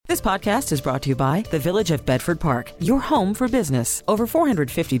This podcast is brought to you by the Village of Bedford Park, your home for business. Over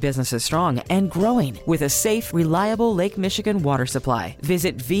 450 businesses strong and growing with a safe, reliable Lake Michigan water supply.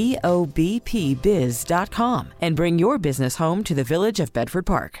 Visit VOBPBiz.com and bring your business home to the Village of Bedford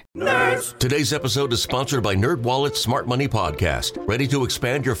Park. Nerds! Today's episode is sponsored by NerdWallet's Smart Money Podcast. Ready to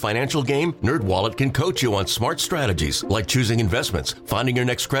expand your financial game? NerdWallet can coach you on smart strategies like choosing investments, finding your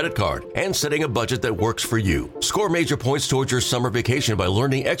next credit card, and setting a budget that works for you. Score major points towards your summer vacation by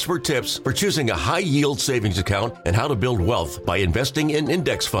learning expert tips for choosing a high-yield savings account and how to build wealth by investing in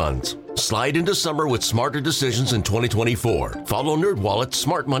index funds. Slide into summer with smarter decisions in 2024. Follow NerdWallet's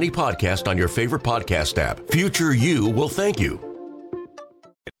Smart Money Podcast on your favorite podcast app. Future you will thank you.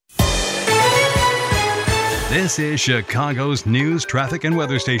 This is Chicago's news, traffic, and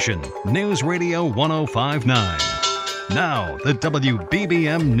weather station, News Radio 105.9. Now, the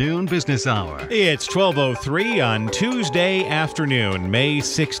WBBM Noon Business Hour. It's 12:03 on Tuesday afternoon, May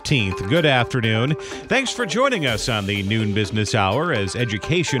 16th. Good afternoon. Thanks for joining us on the Noon Business Hour as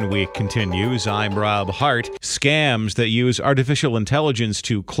Education Week continues. I'm Rob Hart. Scams that use artificial intelligence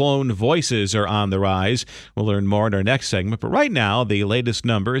to clone voices are on the rise. We'll learn more in our next segment. But right now, the latest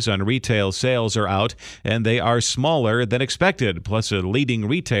numbers on retail sales are out, and they are smaller than expected. Plus, a leading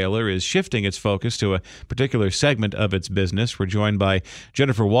retailer is shifting its focus to a particular segment of its business. We're joined by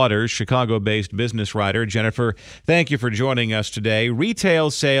Jennifer Waters, Chicago-based business writer. Jennifer, thank you for joining us today.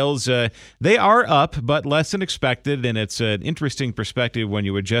 Retail sales, they are up, but less than expected, and it's an interesting perspective when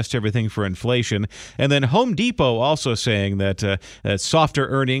you adjust everything for inflation. And then Home Depot also saying that softer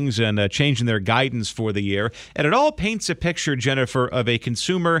earnings and changing their guidance for the year. And it all paints a picture, Jennifer, of a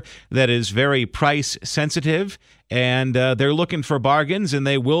consumer that is very price sensitive, and they're looking for bargains, and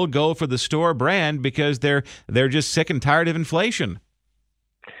they will go for the store brand because they're just sick and tired of inflation.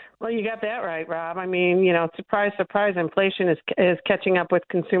 Well, you got that right, Rob. I mean, surprise, surprise, inflation is catching up with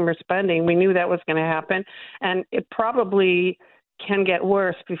consumer spending. We knew that was going to happen, and it probably can get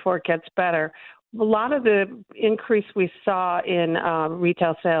worse before it gets better. A lot of the increase we saw in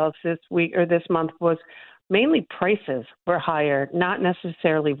retail sales this week or this month was mainly prices were higher, not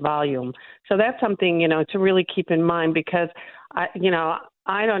necessarily volume. So that's something, to really keep in mind because,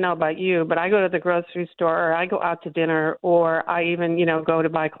 I don't know about you, but I go to the grocery store or I go out to dinner or I even, go to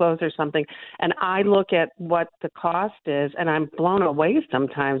buy clothes or something. And I look at what the cost is and I'm blown away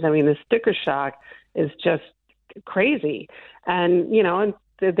sometimes. I mean, the sticker shock is just crazy. And,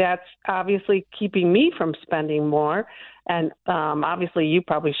 that's obviously keeping me from spending more. And obviously, you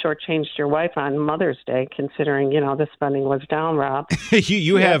probably shortchanged your wife on Mother's Day, considering, the spending was down, Rob.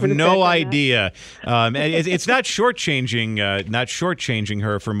 you have no idea. It's not shortchanging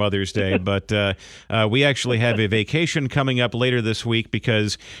her for Mother's Day, but we actually have a vacation coming up later this week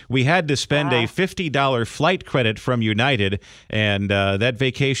because we had to spend a $50 flight credit from United, and that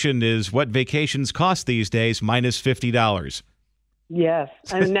vacation is what vacations cost these days, minus $50. Yes,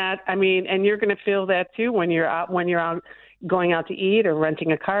 and and you're going to feel that too when you're out going out to eat or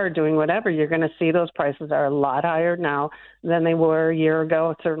renting a car or doing whatever. You're going to see those prices are a lot higher now than they were a year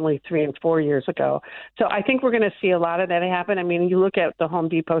ago, certainly 3 and 4 years ago. So I think we're going to see a lot of that happen. I mean, you look at the Home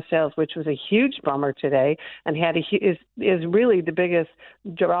Depot sales, which was a huge bummer today, and is really the biggest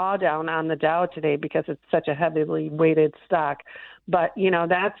drawdown on the Dow today because it's such a heavily weighted stock. But,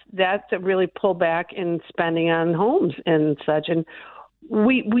 that's a really pullback in spending on homes and such. And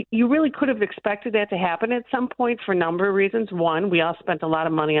you really could have expected that to happen at some point for a number of reasons. One, we all spent a lot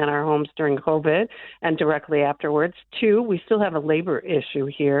of money on our homes during COVID and directly afterwards. Two, we still have a labor issue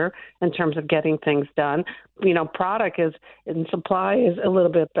here in terms of getting things done. Product is and supply is a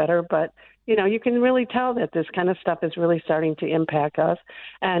little bit better, but you can really tell that this kind of stuff is really starting to impact us.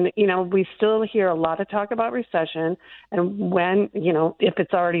 And, we still hear a lot of talk about recession and when, if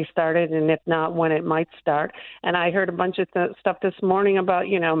it's already started and if not, when it might start. And I heard a bunch of stuff this morning about,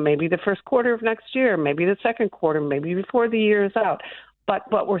 maybe the first quarter of next year, maybe the second quarter, maybe before the year is out. But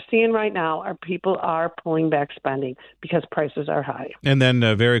what we're seeing right now are people are pulling back spending because prices are high. And then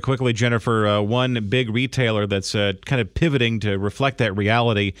very quickly, Jennifer, one big retailer that's kind of pivoting to reflect that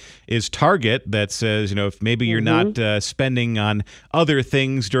reality is Target that says, if maybe you're not spending on other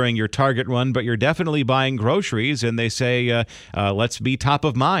things during your Target run, but you're definitely buying groceries, and they say, let's be top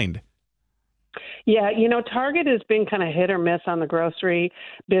of mind. Yeah, Target has been kind of hit or miss on the grocery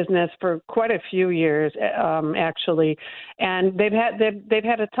business for quite a few years, actually, and they've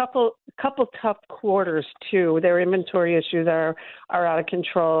had a couple tough quarters too. Their inventory issues are out of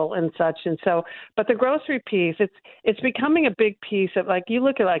control and such, and so. But the grocery piece, it's becoming a big piece of, like, you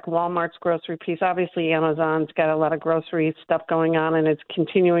look at like Walmart's grocery piece. Obviously, Amazon's got a lot of grocery stuff going on, and it's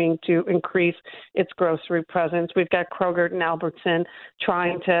continuing to increase its grocery presence. We've got Kroger and Albertson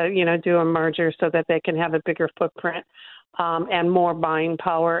trying to do a merger so that they can have a bigger footprint and more buying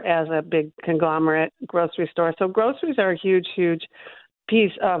power as a big conglomerate grocery store. So groceries are a huge, huge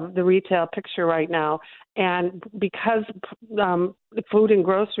piece of the retail picture right now. And because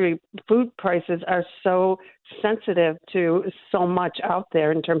food prices are so sensitive to so much out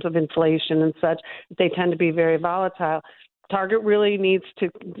there in terms of inflation and such, they tend to be very volatile. Target really needs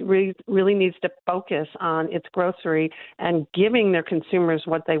to focus on its grocery and giving their consumers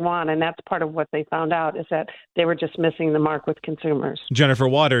what they want, and that's part of what they found out, is that they were just missing the mark with consumers. Jennifer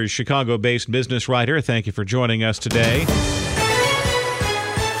Waters, Chicago-based business writer, thank you for joining us today.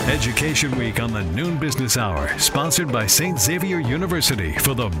 Education Week on the Noon Business Hour, sponsored by St. Xavier University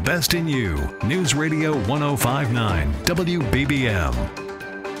for the best in you. News Radio 105.9 WBBM.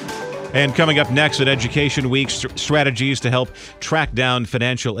 And coming up next at Education Week, strategies to help track down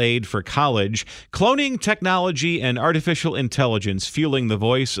financial aid for college. Cloning technology and artificial intelligence fueling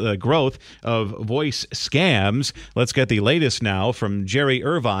the growth of voice scams. Let's get the latest now from Jerry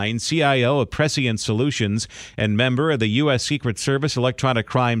Irvine, CIO of Prescient Solutions and member of the U.S. Secret Service Electronic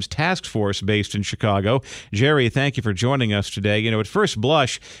Crimes Task Force based in Chicago. Jerry, thank you for joining us today. At first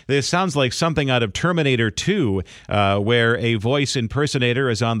blush, this sounds like something out of Terminator 2, where a voice impersonator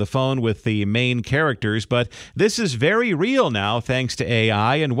is on the phone with the main characters, but this is very real now thanks to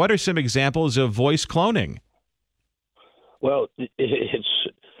AI. And what are some examples of voice cloning? Well,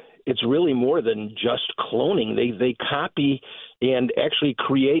 it's really more than just cloning. They copy and actually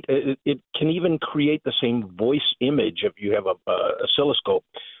create. It can even create the same voice image if you have a oscilloscope,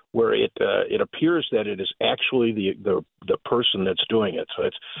 where it appears that it is actually the person that's doing it. So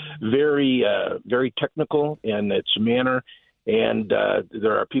it's very very technical in its manner. And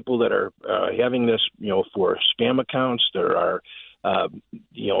there are people that are having this, for spam accounts. There are,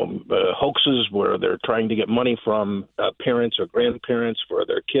 hoaxes where they're trying to get money from parents or grandparents for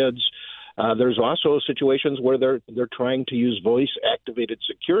their kids. There's also situations where they're trying to use voice-activated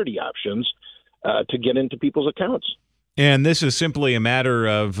security options to get into people's accounts. And this is simply a matter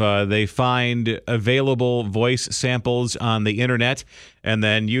of they find available voice samples on the internet and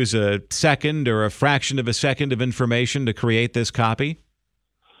then use a second or a fraction of a second of information to create this copy?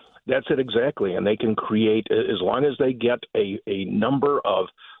 That's it exactly. And they can create, as long as they get a number of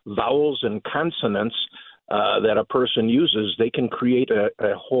vowels and consonants that a person uses, they can create a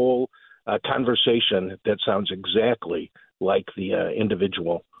whole conversation that sounds exactly like the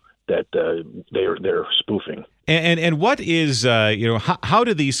individual that they're spoofing. And what is how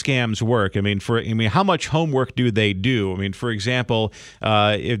do these scams work? How much homework do they do? For example,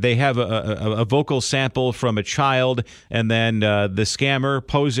 if they have a vocal sample from a child, and then the scammer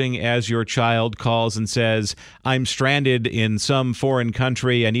posing as your child calls and says, "I'm stranded in some foreign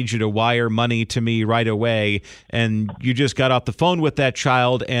country. I need you to wire money to me right away," and you just got off the phone with that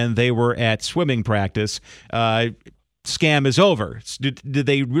child, and they were at swimming practice. Scam is over. Do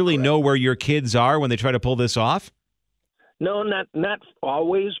they really know where your kids are when they try to pull this off? No, not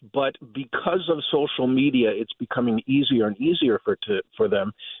always, but because of social media, it's becoming easier and easier for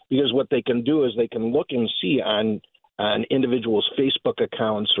them, because what they can do is they can look and see on individuals' Facebook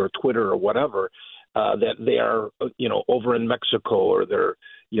accounts or Twitter or whatever that they are over in Mexico, or they're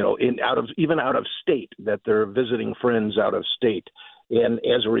out of state, that they're visiting friends out of state. And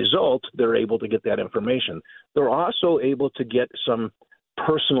as a result, they're able to get that information. They're also able to get some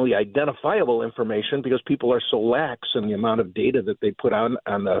personally identifiable information, because people are so lax in the amount of data that they put on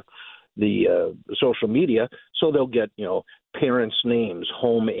the social media. So they'll get, parents' names,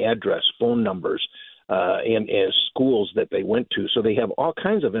 home address, phone numbers, and schools that they went to. So they have all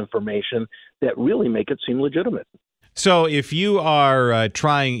kinds of information that really make it seem legitimate. So if you are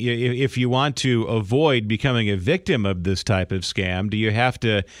if you want to avoid becoming a victim of this type of scam, do you have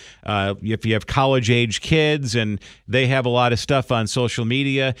to, if you have college-age kids and they have a lot of stuff on social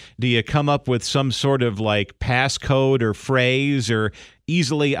media, do you come up with some sort of passcode or phrase or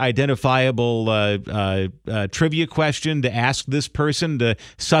easily identifiable trivia question to ask this person to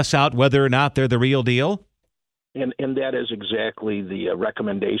suss out whether or not they're the real deal? And that is exactly the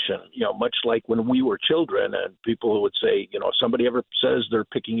recommendation. Much like when we were children, and people would say, if somebody ever says they're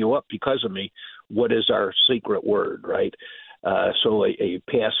picking you up because of me, what is our secret word, right? So a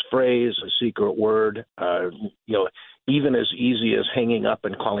passphrase, a secret word, even as easy as hanging up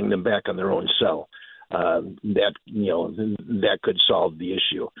and calling them back on their own cell, that could solve the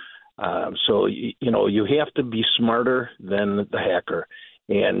issue. So you have to be smarter than the hacker.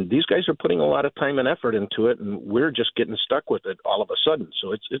 And these guys are putting a lot of time and effort into it, and we're just getting stuck with it all of a sudden.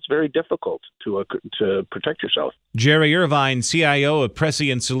 So it's very difficult to protect yourself. Jerry Irvine, CIO of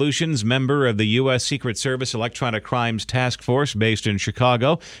Prescient Solutions, member of the U.S. Secret Service Electronic Crimes Task Force based in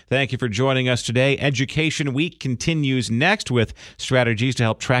Chicago. Thank you for joining us today. Education Week continues next with strategies to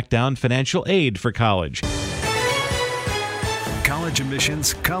help track down financial aid for college. College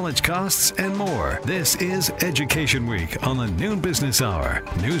admissions, college costs, and more. This is Education Week on the Noon Business Hour.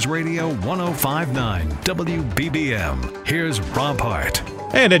 News Radio 105.9 WBBM. Here's Rob Hart.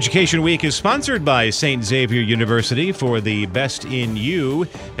 And Education Week is sponsored by St. Xavier University for the best in you.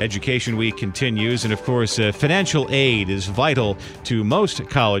 Education Week continues, and of course, financial aid is vital to most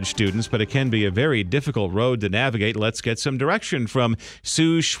college students, but it can be a very difficult road to navigate. Let's get some direction from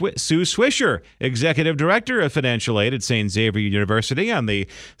Sue Swisher, Executive Director of Financial Aid at St. Xavier University on the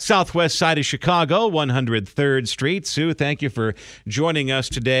southwest side of Chicago, 103rd Street. Sue, thank you for joining us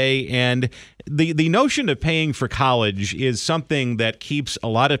today. And the notion of paying for college is something that keeps a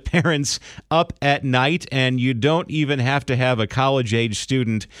lot of parents up at night, and you don't even have to have a college-age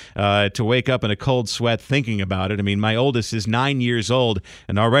student to wake up in a cold sweat thinking about it. I mean, my oldest is 9 years old,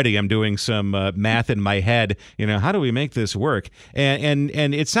 and already I'm doing some math in my head. How do we make this work? And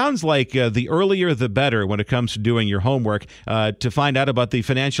it sounds like the earlier the better when it comes to doing your homework to find out about the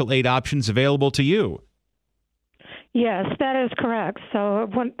financial aid options available to you. Yes, that is correct. So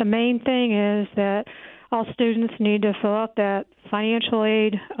the main thing is that all students need to fill out that financial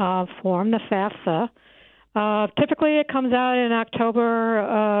aid form, the FAFSA. Typically, it comes out in October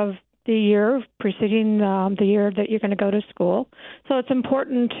of the year preceding the year that you're going to go to school. So it's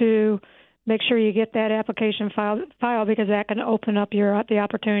important to make sure you get that application filed because that can open up the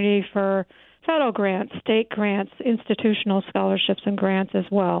opportunity for federal grants, state grants, institutional scholarships, and grants as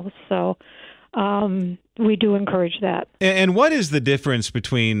well. So we do encourage that. And what is the difference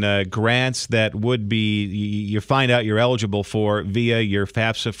between grants that would be you find out you're eligible for via your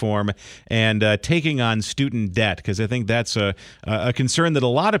FAFSA form and taking on student debt? Because I think that's a concern that a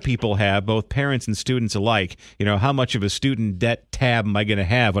lot of people have, both parents and students alike. How much of a student debt tab am I going to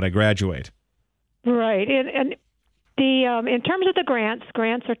have when I graduate? Right. And in terms of the grants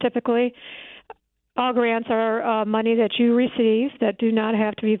are typically all grants are money that you receive that do not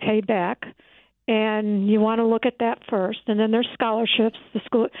have to be paid back. And you want to look at that first. And then there's scholarships. The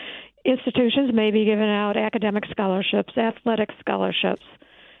school institutions may be giving out academic scholarships, athletic scholarships.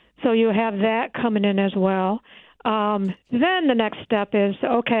 So you have that coming in as well. Then the next step is,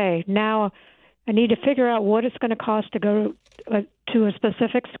 okay, now I need to figure out what it's going to cost to go to a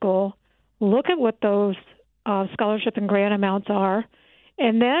specific school, look at what those scholarship and grant amounts are,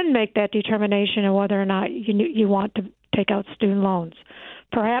 and then make that determination of whether or not you want to take out student loans.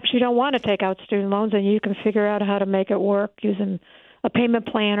 Perhaps you don't want to take out student loans and you can figure out how to make it work using a payment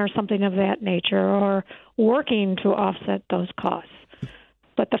plan or something of that nature or working to offset those costs.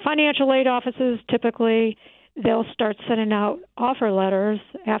 But the financial aid offices, typically, they'll start sending out offer letters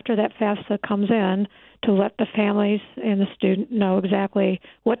after that FAFSA comes in to let the families and the student know exactly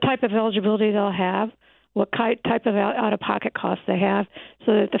what type of eligibility they'll have, what type of out-of-pocket costs they have,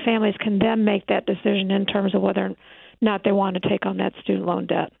 so that the families can then make that decision in terms of whether or not they want to take on that student loan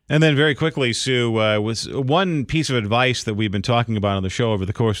debt. And then very quickly, Sue, was one piece of advice that we've been talking about on the show over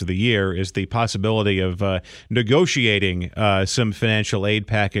the course of the year is the possibility of negotiating some financial aid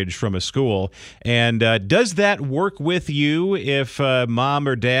package from a school. And does that work with you if mom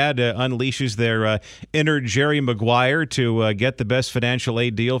or dad unleashes their inner Jerry Maguire to get the best financial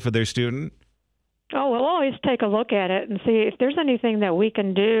aid deal for their student? Oh, we'll always take a look at it and see if there's anything that we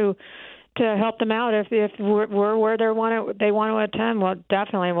can do to help them out. If we're where they want to attend, well,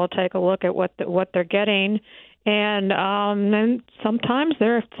 definitely we'll take a look at what they're getting, and sometimes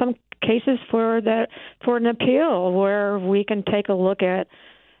there are some cases for an appeal where we can take a look at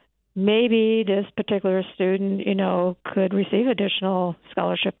maybe this particular student, could receive additional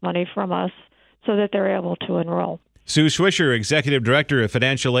scholarship money from us so that they're able to enroll. Sue Swisher, Executive Director of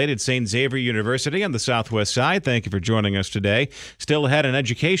Financial Aid at St. Xavier University on the Southwest Side. Thank you for joining us today. Still ahead on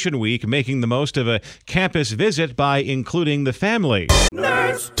Education Week, making the most of a campus visit by including the family.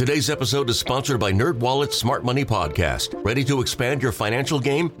 Nerds. Today's episode is sponsored by NerdWallet's Smart Money Podcast. Ready to expand your financial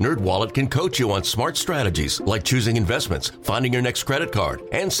game? NerdWallet can coach you on smart strategies like choosing investments, finding your next credit card,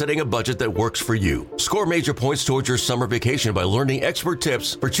 and setting a budget that works for you. Score major points towards your summer vacation by learning expert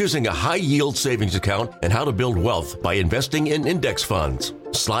tips for choosing a high-yield savings account and how to build wealth by investing in index funds.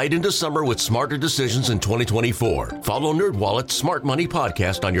 Slide into summer with smarter decisions in 2024. Follow NerdWallet's Smart Money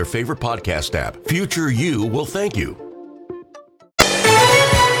Podcast on your favorite podcast app. Future you will thank you.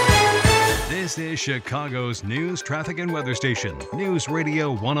 This is Chicago's news, traffic, and weather station, News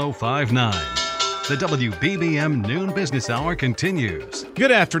Radio 105.9. The WBBM Noon Business Hour continues.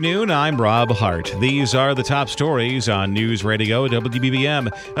 Good afternoon, I'm Rob Hart. These are the top stories on News Radio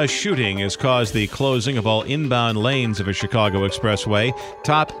WBBM. A shooting has caused the closing of all inbound lanes of a Chicago expressway.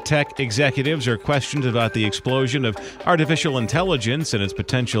 Top tech executives are questioned about the explosion of artificial intelligence and its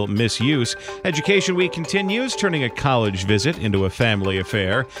potential misuse. Education Week continues, turning a college visit into a family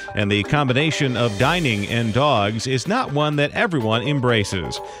affair. And the combination of dining and dogs is not one that everyone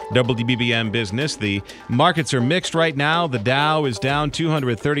embraces. WBBM Business. The markets are mixed right now. The Dow is down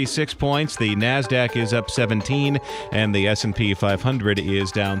 236 points. The NASDAQ is up 17, and the S&P 500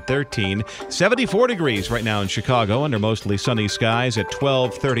 is down 13. 74 degrees right now in Chicago under mostly sunny skies at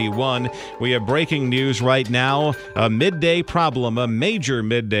 12:31. We have breaking news right now. A midday problem, a major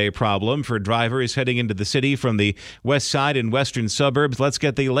midday problem for drivers heading into the city from the west side and western suburbs. Let's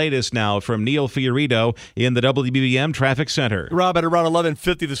get the latest now from Neil Fiorito in the WBBM Traffic Center. Rob, at around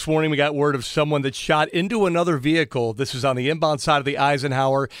 11:50 this morning, we got word of someone that shot into another vehicle. This is on the inbound side of the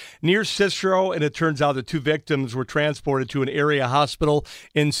Eisenhower near Cicero, and it turns out the two victims were transported to an area hospital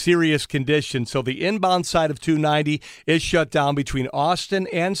in serious condition. So the inbound side of 290 is shut down between Austin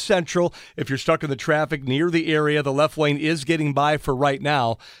and Central. If you're stuck in the traffic near the area, the left lane is getting by for right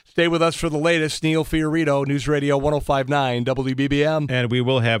now. Stay with us for the latest. Neil Fiorito, News Radio 105.9 WBBM. And we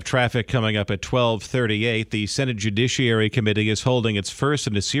will have traffic coming up at 12:38. The Senate Judiciary Committee is holding its first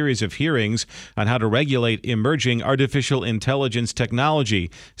in a series of hearings on how to regulate emerging artificial intelligence technology.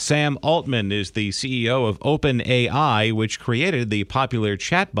 Sam Altman is the CEO of OpenAI, which created the popular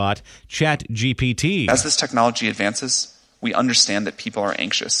chatbot ChatGPT. As this technology advances, we understand that people are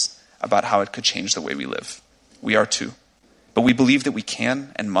anxious about how it could change the way we live. We are too. But we believe that we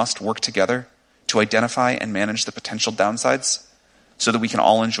can and must work together to identify and manage the potential downsides so that we can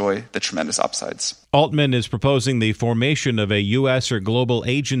all enjoy the tremendous upsides. Altman is proposing the formation of a U.S. or global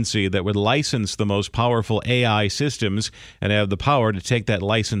agency that would license the most powerful AI systems and have the power to take that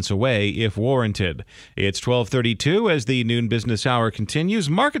license away if warranted. It's 12:32 as the Noon Business Hour continues.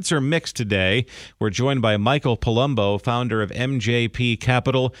 Markets are mixed today. We're joined by Michael Palumbo, founder of MJP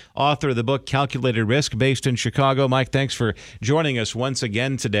Capital, author of the book Calculated Risk, based in Chicago. Mike, thanks for joining us once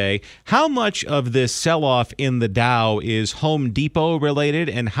again today. How much of this sell-off in the Dow is Home Depot related,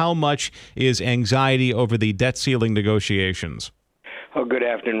 and how much is anxiety over the debt ceiling negotiations? Oh, good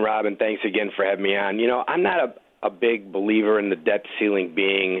afternoon, Rob, and thanks again for having me on. You know, I'm not a big believer in the debt ceiling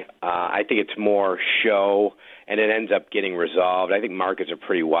being, I think it's more show, and it ends up getting resolved. I think markets are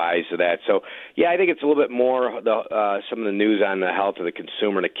pretty wise to that. So, yeah, I think it's a little bit more some of the news on the health of the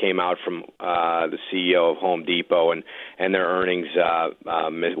consumer that came out from the CEO of Home Depot and their earnings.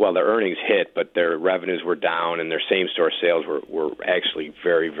 Their earnings hit, but their revenues were down, and their same-store sales were actually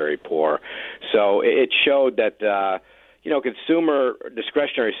very, very poor. So it showed that consumer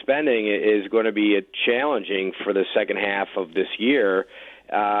discretionary spending is going to be challenging for the second half of this year.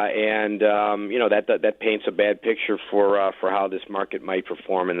 That paints a bad picture for how this market might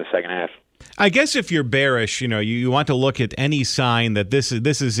perform in the second half. I guess if you're bearish, you want to look at any sign that this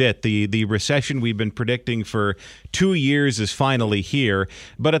is it. The recession we've been predicting for 2 years is finally here.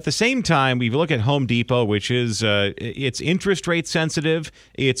 But at the same time, we look at Home Depot, which is it's interest rate sensitive,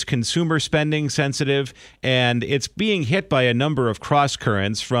 it's consumer spending sensitive, and it's being hit by a number of cross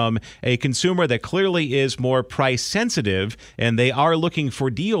currents from a consumer that clearly is more price sensitive, and they are looking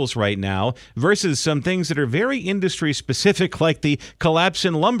for deals right now, versus some things that are very industry specific, like the collapse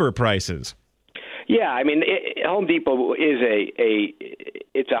in lumber prices. Yeah, I mean, Home Depot is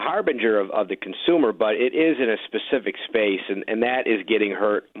it's a harbinger of the consumer, but it is in a specific space, and that is getting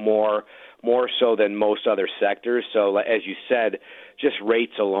hurt more so than most other sectors. So, as you said, just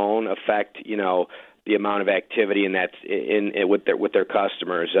rates alone affect the amount of activity in with their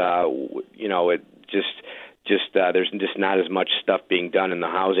customers. It there's just not as much stuff being done in the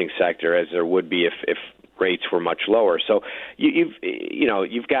housing sector as there would be if rates were much lower. So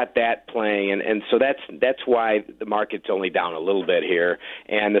you've got that playing, and so that's why the market's only down a little bit here,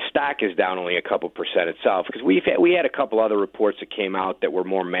 and the stock is down only a couple percent itself, because we had a couple other reports that came out that were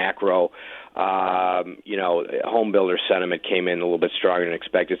more macro. Home builder sentiment came in a little bit stronger than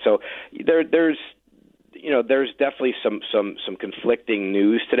expected. So there's there's definitely some conflicting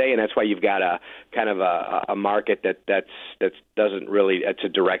news today, and that's why you've got a kind of a market that doesn't really. It's a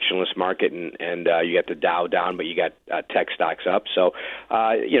directionless market, and you got the Dow down, but you got tech stocks up. So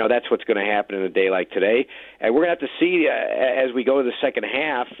that's what's going to happen in a day like today, and we're going to have to see as we go to the second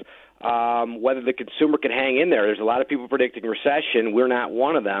half. Whether the consumer can hang in there. There's a lot of people predicting recession. We're not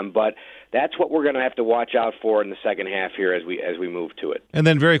one of them, but that's what we're going to have to watch out for in the second half here as we move to it. And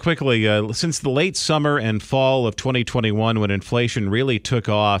then very quickly, since the late summer and fall of 2021, when inflation really took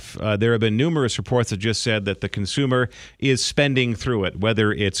off, there have been numerous reports that just said that the consumer is spending through it,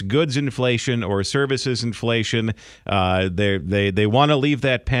 whether it's goods inflation or services inflation. They want to leave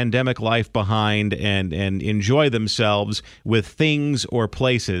that pandemic life behind and enjoy themselves with things or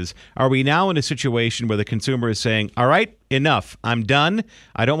places. Are we now in a situation where the consumer is saying, all right, enough, I'm done,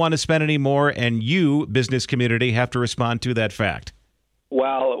 I don't want to spend any more, and you, business community, have to respond to that fact?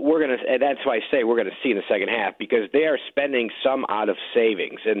 Well, that's why I say we're going to see in the second half, because they are spending some out of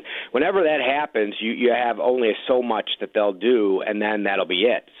savings. And whenever that happens, you have only so much that they'll do, and then that'll be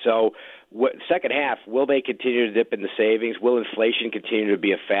it. So second half, will they continue to dip in the savings? Will inflation continue to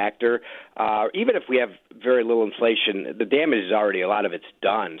be a factor? Even if we have very little inflation, the damage is already, a lot of it's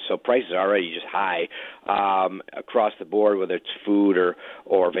done. So prices are already just high across the board, whether it's food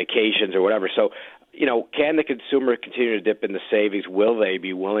or vacations or whatever. So, can the consumer continue to dip in the savings? Will they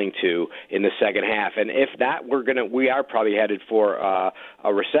be willing to in the second half? And if not, we are probably headed for a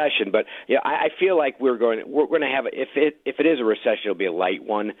recession. But I feel like we're going to have, if it is a recession, it'll be a light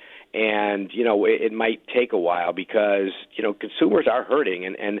one. And, it might take a while because, consumers are hurting.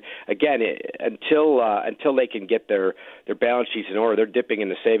 And again, until they can get their balance sheets in order, they're dipping in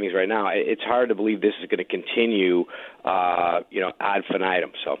the savings right now. It's hard to believe this is going to continue, ad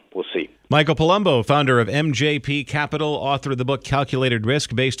infinitum. So we'll see. Michael Palumbo, founder of MJP Capital, author of the book Calculated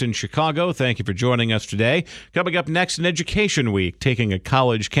Risk, based in Chicago. Thank you for joining us today. Coming up next in Education Week, taking a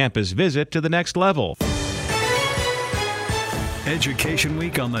college campus visit to the next level. Education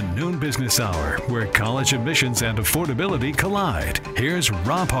Week on the Noon Business Hour, where college admissions and affordability collide. Here's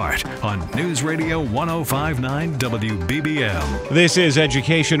Rob Hart on News Radio 1059 WBBM. This is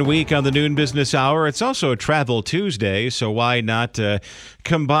Education Week on the Noon Business Hour. It's also Travel Tuesday, so why not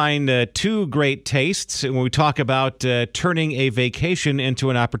combine two great tastes when we talk about turning a vacation into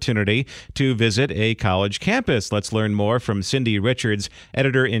an opportunity to visit a college campus. Let's learn more from Cindy Richards,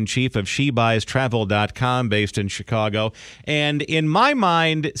 editor-in-chief of SheBuysTravel.com, based in Chicago. And in my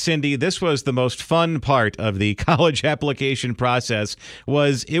mind, Cindy, this was the most fun part of the college application process.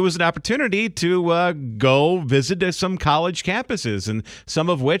 It was an opportunity to go visit some college campuses, and some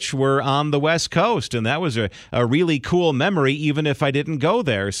of which were on the West Coast. And that was a really cool memory, even if I didn't go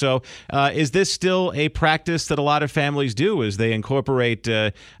there. So is this still a practice that a lot of families do as they incorporate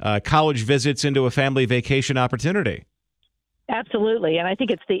college visits into a family vacation opportunity? Absolutely. And I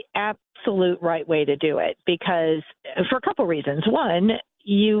think it's the absolute right way to do it, because for a couple reasons. One,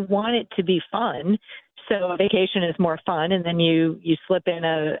 you want it to be fun. So a vacation is more fun. And then you slip in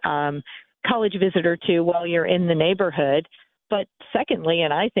a college visit or two while you're in the neighborhood. But secondly,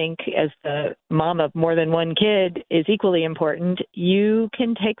 and I think as the mom of more than one kid is equally important, you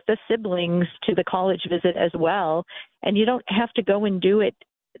can take the siblings to the college visit as well. And you don't have to go and do it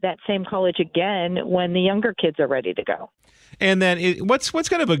that same college again when the younger kids are ready to go. And then what's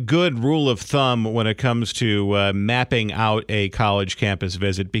kind of a good rule of thumb when it comes to mapping out a college campus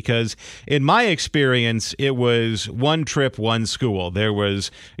visit? Because in my experience, it was one trip, one school.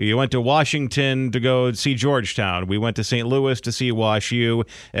 You went to Washington to go see Georgetown. We went to St. Louis to see WashU.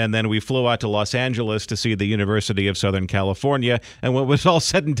 And then we flew out to Los Angeles to see the University of Southern California. And when it was all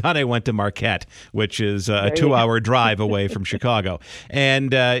said and done, I went to Marquette, which is a 2-hour drive away from Chicago.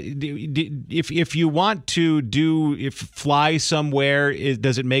 And if you want to fly somewhere,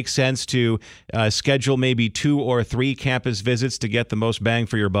 does it make sense to schedule maybe 2 or 3 campus visits to get the most bang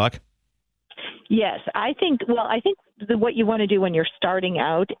for your buck? Yes, I think what you want to do when you're starting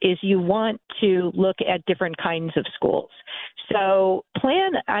out is you want to look at different kinds of schools. So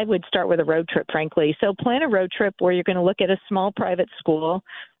I would start with a road trip, frankly. So plan a road trip where you're going to look at a small private school,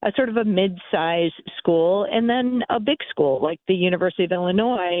 a sort of a mid-size school, and then a big school like the University of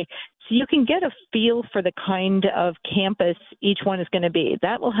Illinois. So you can get a feel for the kind of campus each one is going to be.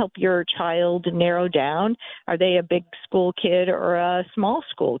 That will help your child narrow down, are they a big school kid or a small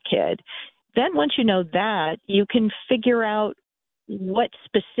school kid? Then once you know that, you can figure out what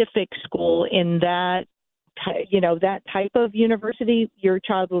specific school in that type of university your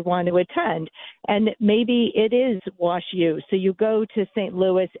child would want to attend. And maybe it is WashU. So you go to St.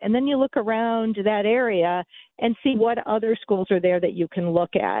 Louis and then you look around that area and see what other schools are there that you can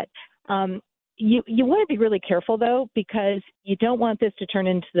look at. you want to be really careful, though, because you don't want this to turn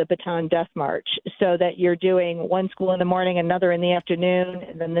into the Baton Death March, so that you're doing one school in the morning, another in the afternoon,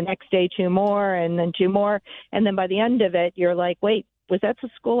 and then the next day 2 more, and then 2 more. And then by the end of it, you're like, wait, was that the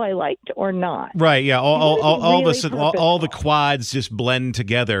school I liked or not? Right, yeah. All the purposeful. quads just blend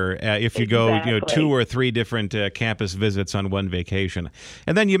together if you go, Exactly. 2 or 3 different campus visits on one vacation.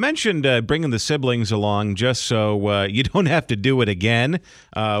 And then you mentioned bringing the siblings along just so you don't have to do it again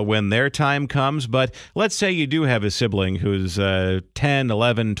when their time comes. But let's say you do have a sibling who's 10,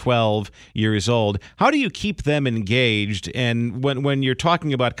 11, 12 years old. How do you keep them engaged? And when you're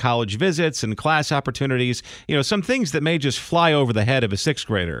talking about college visits and class opportunities, some things that may just fly over the head of a 6th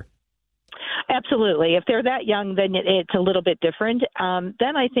grader. Absolutely. If they're that young, then it's a little bit different.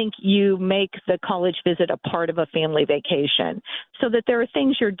 Then I think you make the college visit a part of a family vacation, so that there are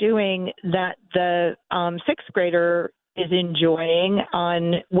things you're doing that the 6th grader is enjoying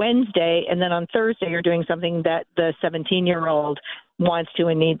on Wednesday, and then on Thursday you're doing something that the 17-year-old wants to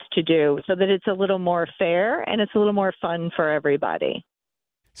and needs to do, so that it's a little more fair and it's a little more fun for everybody.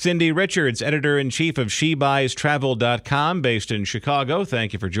 Cindy Richards, editor-in-chief of SheBuysTravel.com, based in Chicago.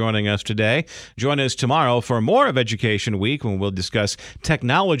 Thank you for joining us today. Join us tomorrow for more of Education Week, when we'll discuss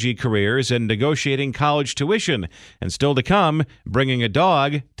technology careers and negotiating college tuition. And still to come, bringing a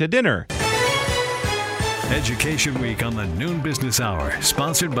dog to dinner. Education Week on the Noon Business Hour,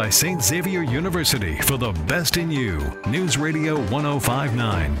 sponsored by St. Xavier University for the best in you. News Radio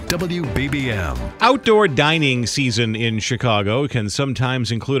 1059 WBBM. Outdoor dining season in Chicago can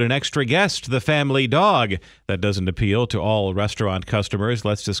sometimes include an extra guest, the family dog. That doesn't appeal to all restaurant customers.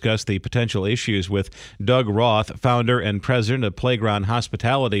 Let's discuss the potential issues with Doug Roth, founder and president of Playground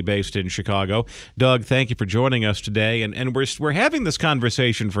Hospitality, based in Chicago. Doug, thank you for joining us today. And we're having this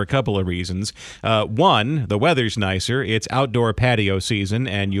conversation for a couple of reasons. One, the weather's nicer. It's outdoor patio season,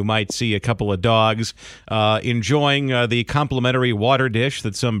 and you might see a couple of dogs enjoying the complimentary water dish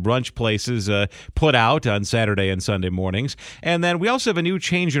that some brunch places put out on Saturday and Sunday mornings. And then we also have a new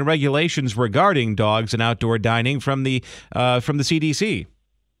change in regulations regarding dogs and outdoor dining from the CDC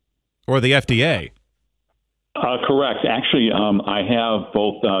or the FDA. Correct. Actually, I have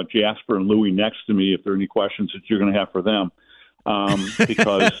both Jasper and Louie next to me if there are any questions that you're going to have for them,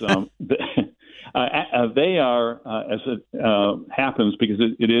 because they are, as it happens, because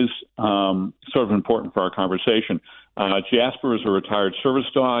it is sort of important for our conversation. Jasper is a retired service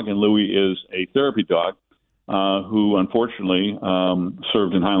dog, and Louie is a therapy dog who unfortunately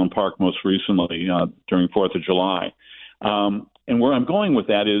served in Highland Park most recently during 4th of July. And where I'm going with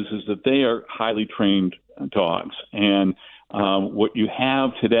that is that they are highly trained dogs. And what you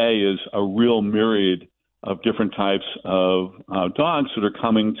have today is a real myriad of different types of dogs that are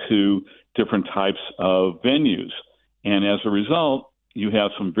coming to different types of venues. And as a result, you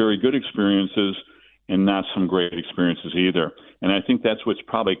have some very good experiences and not some great experiences either. And I think that's what's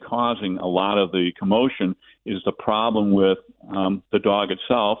probably causing a lot of the commotion, is the problem with the dog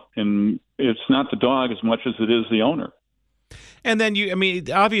itself. And it's not the dog as much as it is the owner. And then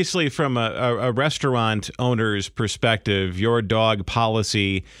obviously from a restaurant owner's perspective, your dog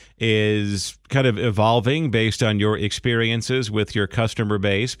policy is kind of evolving based on your experiences with your customer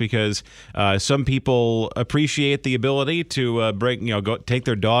base, because some people appreciate the ability to go take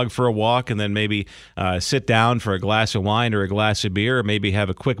their dog for a walk and then maybe sit down for a glass of wine or a glass of beer, or maybe have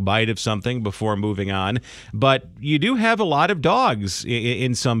a quick bite of something before moving on. But you do have a lot of dogs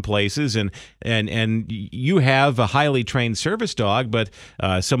in some places, and you have a highly trained service dog, but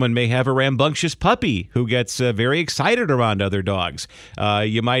someone may have a rambunctious puppy who gets very excited around other dogs.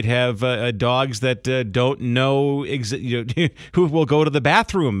 You might have dogs that don't know who will go to the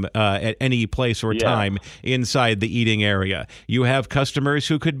bathroom at any place or time inside the eating area. You have customers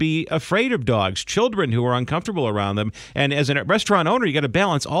who could be afraid of dogs, children who are uncomfortable around them. And as a restaurant owner, you got to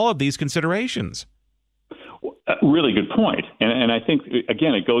balance all of these considerations. Really good point. And I think,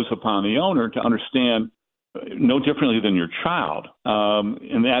 again, it goes upon the owner to understand no differently than your child,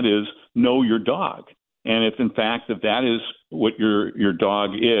 and that is know your dog. And if, in fact, that is what your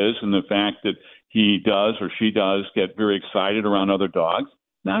dog is, and the fact that he does or she does get very excited around other dogs,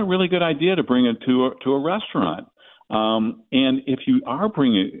 not a really good idea to bring it to a restaurant. And if you are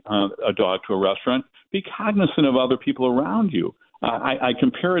bringing a dog to a restaurant, be cognizant of other people around you. I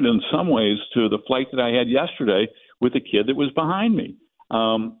compare it in some ways to the flight that I had yesterday with a kid that was behind me.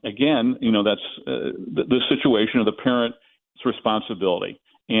 Again, that's the situation of the parent's responsibility.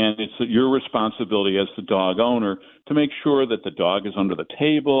 And it's your responsibility as the dog owner to make sure that the dog is under the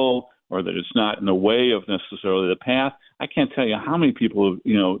table or that it's not in the way of necessarily the path. I can't tell you how many people,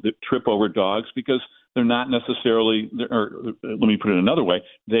 that trip over dogs because they're not necessarily, or let me put it another way,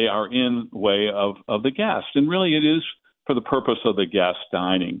 they are in way of the guest. And really it is for the purpose of the guest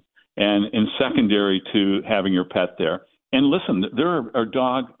dining and secondary to having your pet there. And listen, there are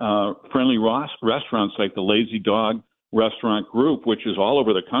dog-friendly restaurants like the Lazy Dog Restaurant Group, which is all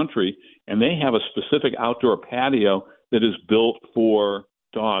over the country, and they have a specific outdoor patio that is built for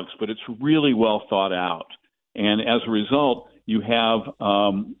dogs, but it's really well thought out. And as a result, you have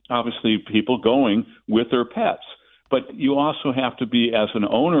obviously people going with their pets. But you also have to be, as an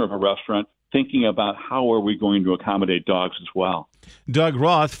owner of a restaurant, thinking about how are we going to accommodate dogs as well. Doug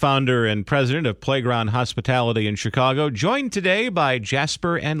Roth, founder and president of Playground Hospitality in Chicago, joined today by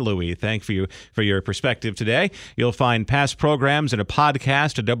Jasper and Louie. Thank you for your perspective today. You'll find past programs and a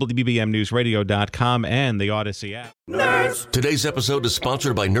podcast at WBBMNewsRadio.com and the Odyssey app. Nerds! Today's episode is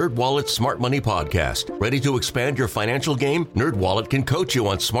sponsored by NerdWallet's Smart Money Podcast. Ready to expand your financial game? NerdWallet can coach you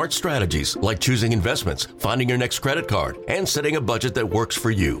on smart strategies like choosing investments, finding your next credit card, and setting a budget that works for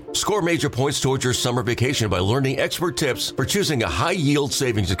you. Score major points towards your summer vacation by learning expert tips for choosing a high-yield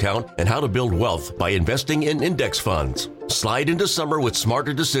savings account and how to build wealth by investing in index funds. Slide into summer with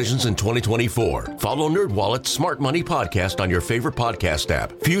smarter decisions in 2024. Follow NerdWallet's Smart Money Podcast on your favorite podcast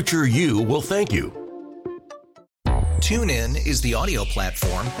app. Future you will thank you. TuneIn is the audio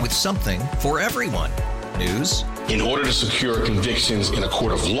platform with something for everyone. News. In order to secure convictions in a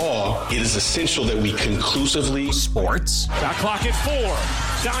court of law, it is essential that we conclusively. Sports. Shot clock at 4.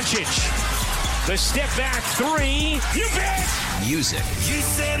 Doncic. The step back 3. You bet. Music. You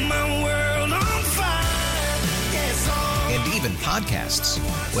set my world on fire. Yes, and even podcasts.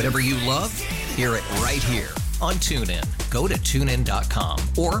 Whatever you love, hear it right here on TuneIn. Go to TuneIn.com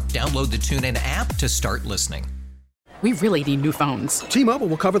or download the TuneIn app to start listening. We really need new phones. T-Mobile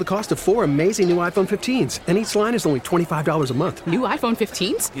will cover the cost of 4 amazing new iPhone 15s, and each line is only $25 a month. New iPhone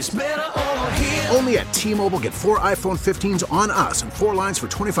 15s? It's better over here. Only at T-Mobile, get 4 iPhone 15s on us and 4 lines for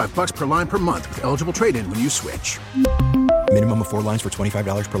 $25 per line per month with eligible trade-in when you switch. Minimum of 4 lines for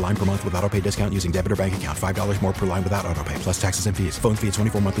 $25 per line per month with autopay discount using debit or bank account. $5 more per line without autopay, plus taxes and fees. Phone fee at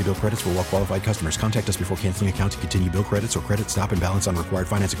 24 monthly bill credits for well-qualified customers. Contact us before canceling account to continue bill credits or credit stop and balance on required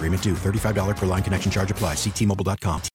finance agreement due. $35 per line connection charge applies. See T-Mobile.com.